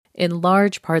In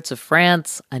large parts of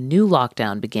France, a new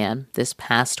lockdown began this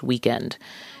past weekend.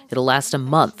 It'll last a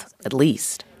month, at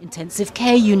least. Intensive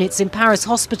care units in Paris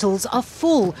hospitals are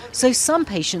full, so some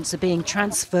patients are being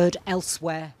transferred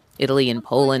elsewhere. Italy and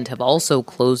Poland have also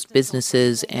closed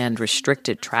businesses and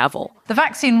restricted travel. The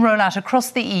vaccine rollout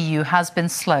across the EU has been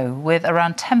slow, with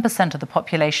around 10% of the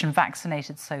population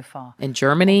vaccinated so far. And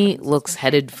Germany looks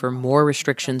headed for more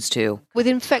restrictions too. With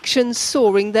infections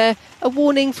soaring there, a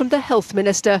warning from the health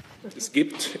minister. There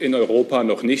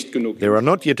are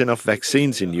not yet enough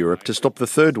vaccines in Europe to stop the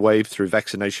third wave through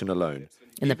vaccination alone.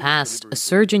 In the past, a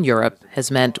surge in Europe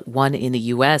has meant one in the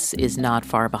US is not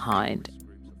far behind.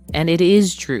 And it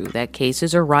is true that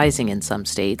cases are rising in some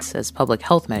states as public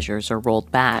health measures are rolled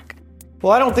back.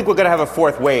 Well, I don't think we're going to have a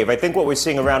fourth wave. I think what we're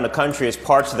seeing around the country is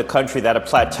parts of the country that are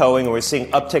plateauing, and we're seeing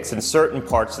upticks in certain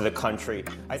parts of the country.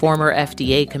 Former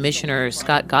FDA Commissioner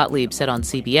Scott Gottlieb said on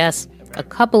CBS a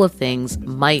couple of things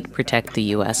might protect the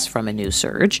U.S. from a new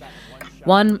surge.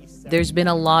 One, there's been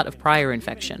a lot of prior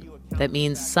infection. That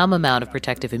means some amount of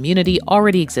protective immunity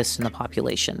already exists in the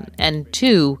population. And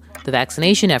two, the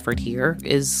vaccination effort here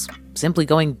is simply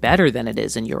going better than it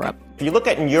is in Europe. If you look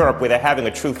at in Europe, where they're having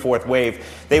a true fourth wave,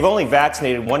 they've only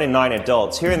vaccinated 1 in 9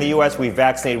 adults. Here in the U.S., we've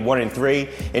vaccinated 1 in 3.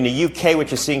 In the U.K.,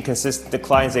 which is seeing consistent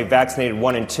declines, they've vaccinated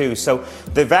 1 in 2. So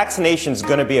the vaccination is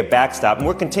going to be a backstop. And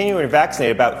we're continuing to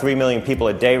vaccinate about 3 million people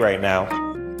a day right now.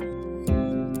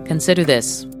 Consider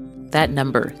this. That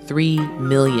number, 3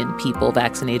 million people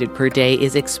vaccinated per day,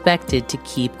 is expected to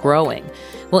keep growing.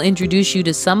 We'll introduce you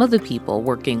to some of the people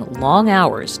working long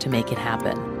hours to make it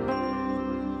happen.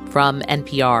 From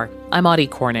NPR, I'm Audie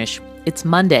Cornish. It's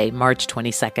Monday, March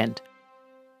 22nd.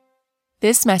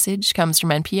 This message comes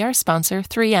from NPR sponsor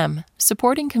 3M,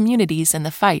 supporting communities in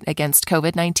the fight against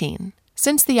COVID-19.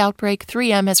 Since the outbreak,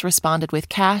 3M has responded with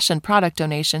cash and product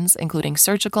donations, including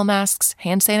surgical masks,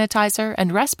 hand sanitizer,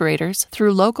 and respirators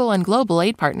through local and global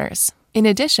aid partners. In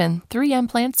addition, 3M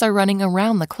plants are running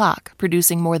around the clock,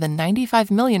 producing more than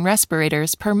 95 million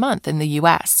respirators per month in the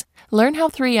U.S. Learn how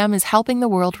 3M is helping the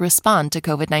world respond to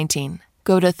COVID-19.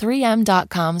 Go to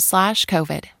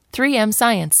 3m.com/COVID. 3M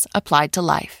Science, applied to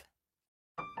life.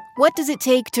 What does it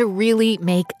take to really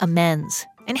make amends?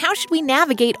 And how should we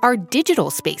navigate our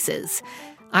digital spaces?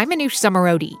 I'm Anoush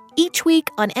Samarodi. Each week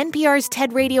on NPR's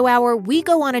TED Radio Hour, we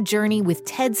go on a journey with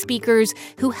TED speakers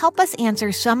who help us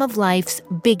answer some of life's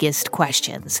biggest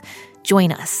questions.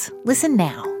 Join us. Listen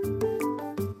now.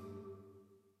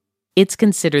 It's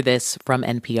Consider This from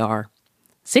NPR.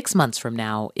 6 months from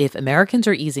now, if Americans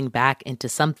are easing back into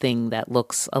something that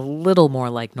looks a little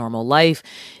more like normal life,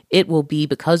 it will be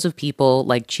because of people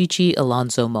like Chichi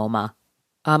Alonso Moma.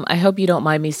 I hope you don't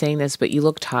mind me saying this, but you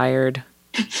look tired.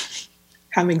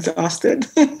 I'm exhausted.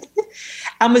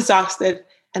 I'm exhausted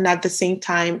and at the same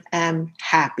time am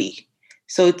happy.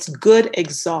 So it's good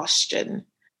exhaustion,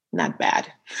 not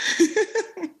bad.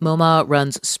 Moma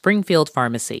runs Springfield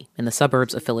Pharmacy in the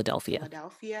suburbs of Philadelphia.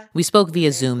 We spoke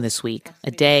via Zoom this week,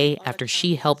 a day after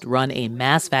she helped run a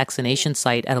mass vaccination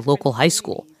site at a local high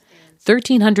school.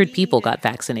 1,300 people got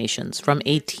vaccinations from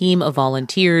a team of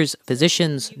volunteers,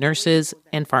 physicians, nurses,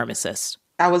 and pharmacists.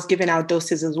 I was giving out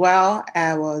doses as well.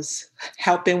 I was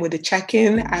helping with the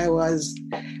check-in. I was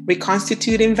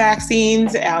reconstituting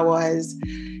vaccines. I was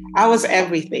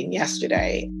everything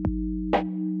yesterday.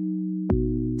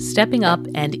 Stepping up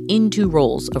and into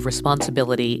roles of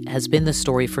responsibility has been the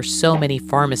story for so many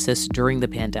pharmacists during the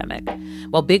pandemic.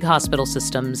 While big hospital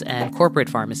systems and corporate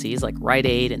pharmacies like Rite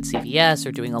Aid and CVS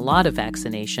are doing a lot of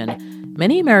vaccination,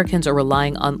 many Americans are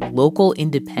relying on local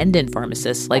independent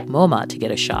pharmacists like Moma to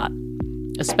get a shot,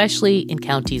 especially in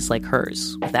counties like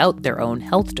hers, without their own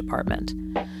health department.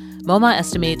 Moma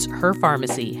estimates her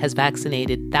pharmacy has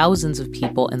vaccinated thousands of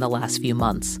people in the last few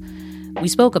months. We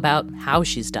spoke about how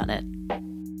she's done it.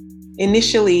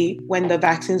 Initially, when the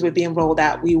vaccines were being rolled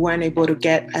out, we weren't able to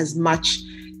get as much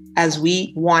as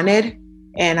we wanted,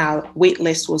 and our wait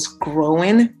list was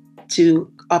growing to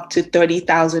up to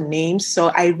 30,000 names.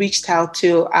 So I reached out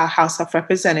to our House of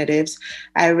Representatives.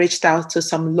 I reached out to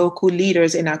some local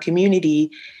leaders in our community,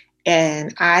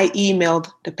 and I emailed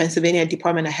the Pennsylvania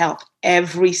Department of Health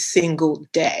every single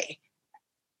day,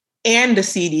 and the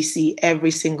CDC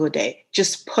every single day,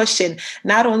 just pushing,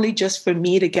 not only just for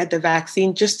me to get the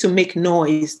vaccine, just to make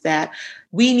noise that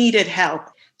we needed help.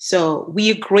 So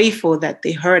we are grateful that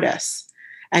they heard us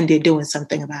and they're doing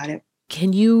something about it.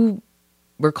 Can you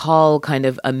recall kind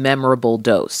of a memorable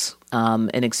dose,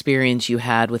 an experience you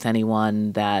had with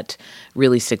anyone that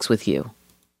really sticks with you?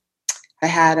 I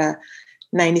had a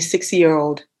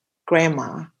 96-year-old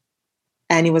grandma,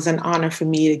 and it was an honor for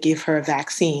me to give her a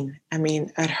vaccine. I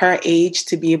mean, at her age,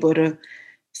 to be able to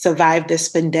survive this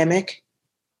pandemic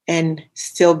and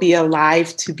still be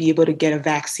alive to be able to get a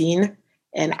vaccine.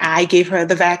 And I gave her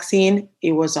the vaccine.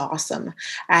 It was awesome.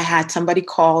 I had somebody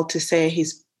call to say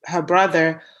her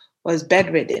brother was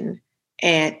bedridden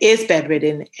and is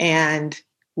bedridden and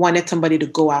wanted somebody to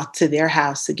go out to their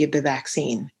house to give the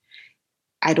vaccine.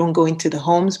 I don't go into the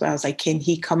homes, but I was like, can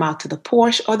he come out to the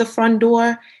porch or the front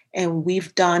door? And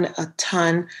we've done a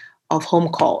ton of home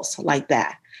calls like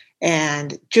that.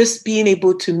 And just being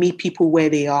able to meet people where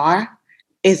they are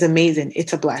is amazing.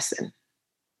 It's a blessing.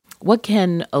 What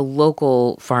can a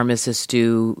local pharmacist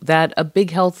do that a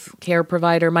big health care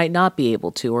provider might not be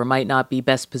able to or might not be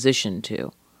best positioned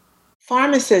to?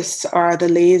 Pharmacists are the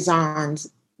liaisons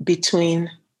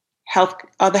between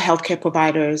other healthcare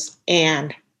providers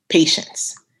and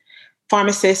patients.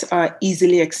 Pharmacists are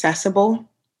easily accessible.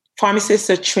 Pharmacists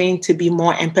are trained to be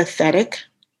more empathetic,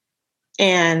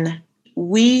 and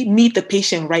we meet the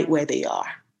patient right where they are,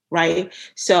 right?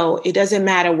 So it doesn't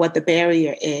matter what the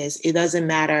barrier is. It doesn't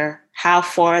matter how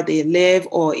far they live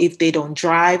or if they don't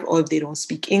drive or if they don't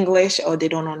speak English or they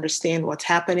don't understand what's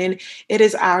happening. It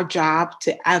is our job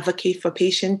to advocate for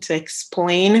patient, to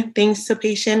explain things to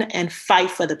patient and fight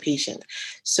for the patient.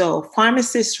 So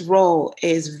pharmacist's role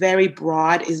is very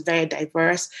broad, is very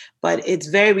diverse, but it's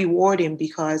very rewarding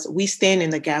because we stand in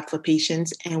the gap for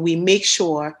patients and we make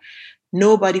sure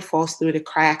nobody falls through the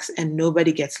cracks and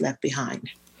nobody gets left behind.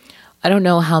 I don't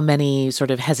know how many sort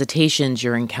of hesitations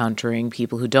you're encountering,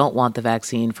 people who don't want the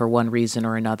vaccine for one reason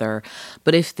or another.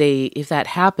 But if that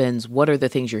happens, what are the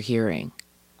things you're hearing?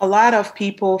 A lot of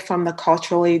people from the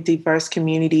culturally diverse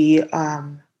community,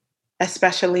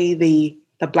 especially the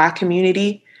Black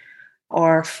community,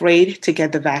 are afraid to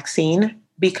get the vaccine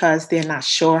because they're not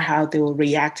sure how they will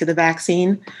react to the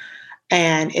vaccine.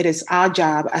 And it is our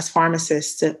job as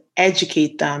pharmacists to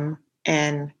educate them,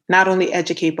 and not only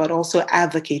educate, but also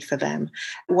advocate for them.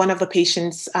 One of the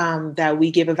patients that we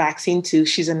give a vaccine to,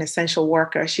 she's an essential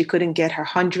worker. She couldn't get her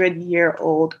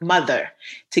 100-year-old mother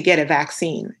to get a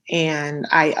vaccine. And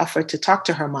I offered to talk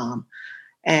to her mom.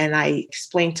 And I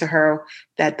explained to her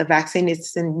that the vaccine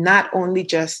is not only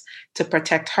just to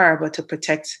protect her, but to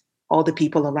protect all the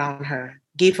people around her.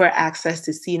 Give her access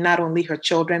to see not only her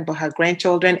children, but her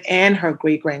grandchildren and her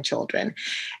great-grandchildren.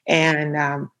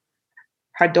 And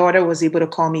her daughter was able to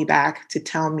call me back to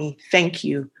tell me, thank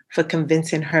you for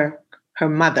convincing her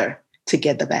mother to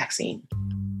get the vaccine.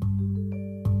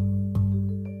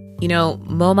 You know,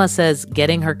 Moma says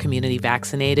getting her community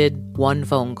vaccinated, one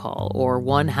phone call or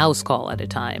one house call at a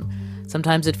time.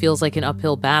 Sometimes it feels like an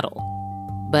uphill battle.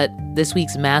 But this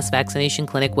week's mass vaccination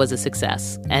clinic was a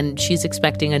success, and she's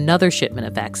expecting another shipment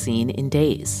of vaccine in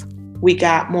days. We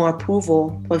got more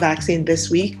approval for vaccine this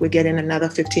week. We're getting another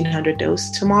 1,500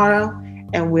 doses tomorrow.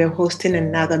 And we're hosting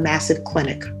another massive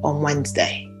clinic on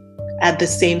Wednesday at the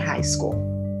same high school.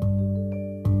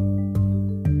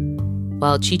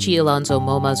 While Chichi Alonso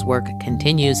Moma's work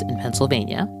continues in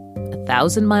Pennsylvania,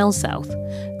 1,000 miles south,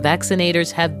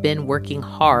 vaccinators have been working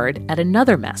hard at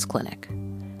another mass clinic.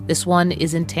 This one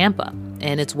is in Tampa,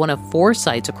 and it's one of 4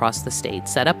 sites across the state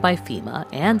set up by FEMA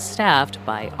and staffed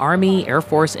by Army, Air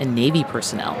Force, and Navy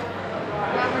personnel.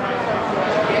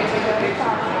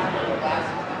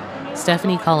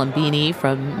 Stephanie Colombini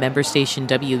from member station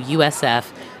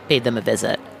WUSF paid them a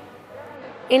visit.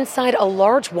 Inside a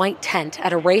large white tent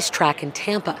at a racetrack in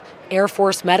Tampa, Air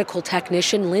Force medical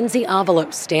technician Lindsay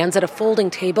Avalos stands at a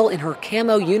folding table in her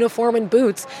camo uniform and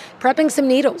boots, prepping some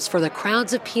needles for the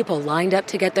crowds of people lined up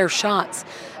to get their shots.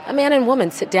 A man and woman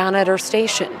sit down at her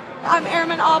station. I'm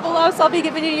Airman Avalos. I'll be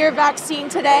giving you your vaccine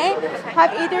today.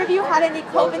 Have either of you had any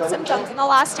COVID symptoms in the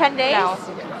last 10 days? No.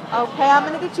 Okay, I'm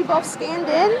going to get you both scanned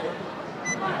in.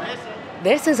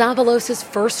 This is Avalos'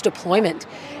 first deployment.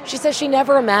 She says she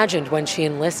never imagined when she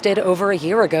enlisted over a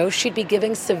year ago she'd be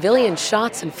giving civilian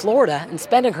shots in Florida and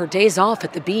spending her days off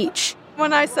at the beach.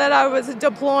 When I said I was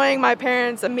deploying, my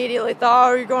parents immediately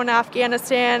thought, oh, you're going to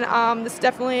Afghanistan. This is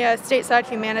definitely a stateside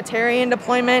humanitarian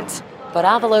deployment. But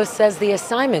Avalos says the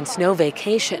assignment's no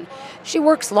vacation. She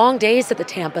works long days at the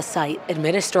Tampa site,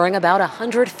 administering about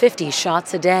 150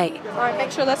 shots a day. All right, make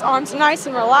sure those arms are nice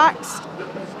and relaxed.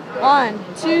 1,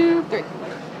 2, 3.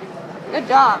 Good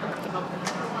job.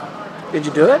 Did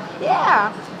you do it?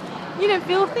 Yeah. You didn't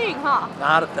feel a thing, huh?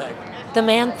 Not a thing. The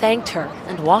man thanked her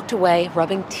and walked away,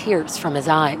 rubbing tears from his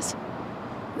eyes.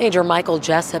 Major Michael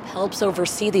Jessup helps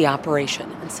oversee the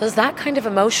operation and says that kind of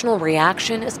emotional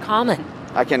reaction is common.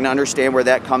 I can understand where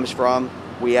that comes from.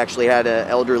 We actually had an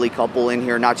elderly couple in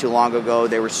here not too long ago.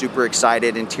 They were super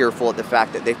excited and tearful at the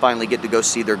fact that they finally get to go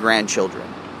see their grandchildren.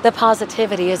 The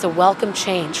positivity is a welcome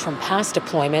change from past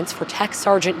deployments for Tech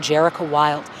Sergeant Jerica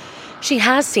Wild. She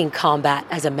has seen combat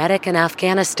as a medic in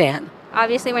Afghanistan.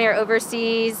 Obviously, when you're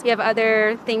overseas, you have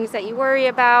other things that you worry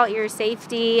about, your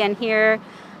safety, and here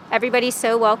everybody's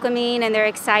so welcoming and they're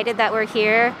excited that we're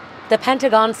here. The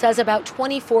Pentagon says about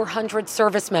 2,400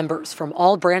 service members from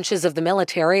all branches of the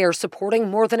military are supporting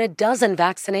more than a dozen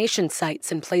vaccination sites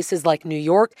in places like New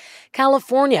York,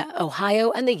 California,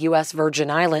 Ohio, and the U.S. Virgin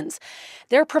Islands.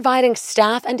 They're providing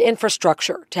staff and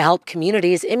infrastructure to help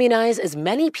communities immunize as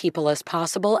many people as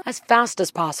possible as fast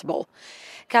as possible.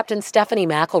 Captain Stephanie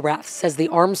McElrath says the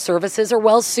armed services are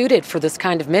well suited for this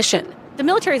kind of mission. The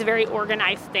military is a very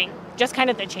organized thing, just kind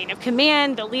of the chain of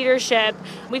command, the leadership.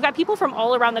 We've got people from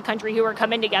all around the country who are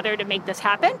coming together to make this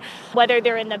happen, whether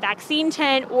they're in the vaccine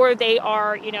tent or they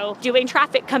are, doing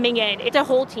traffic coming in. It's a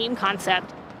whole team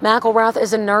concept. McElrath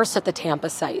is a nurse at the Tampa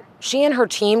site. She and her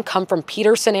team come from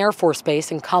Peterson Air Force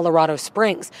Base in Colorado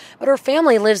Springs, but her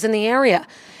family lives in the area.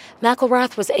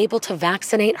 McElrath was able to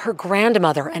vaccinate her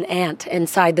grandmother and aunt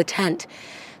inside the tent.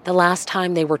 The last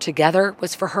time they were together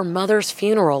was for her mother's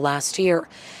funeral last year.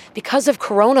 Because of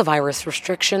coronavirus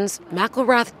restrictions,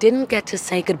 McElrath didn't get to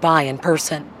say goodbye in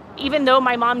person. Even though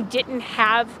my mom didn't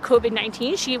have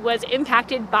COVID-19, she was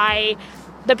impacted by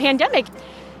the pandemic.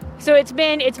 So it's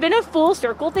been a full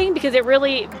circle thing because it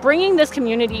really bringing this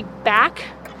community back,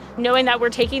 knowing that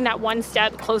we're taking that one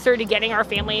step closer to getting our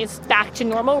families back to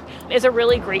normal is a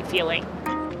really great feeling.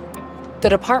 The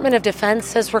Department of Defense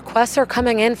says requests are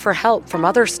coming in for help from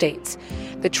other states.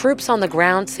 The troops on the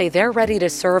ground say they're ready to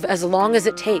serve as long as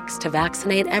it takes to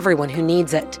vaccinate everyone who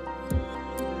needs it.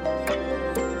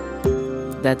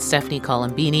 That's Stephanie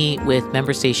Colombini with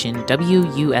member station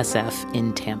WUSF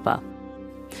in Tampa.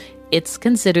 It's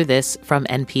Consider This from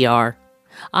NPR.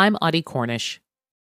 I'm Audie Cornish.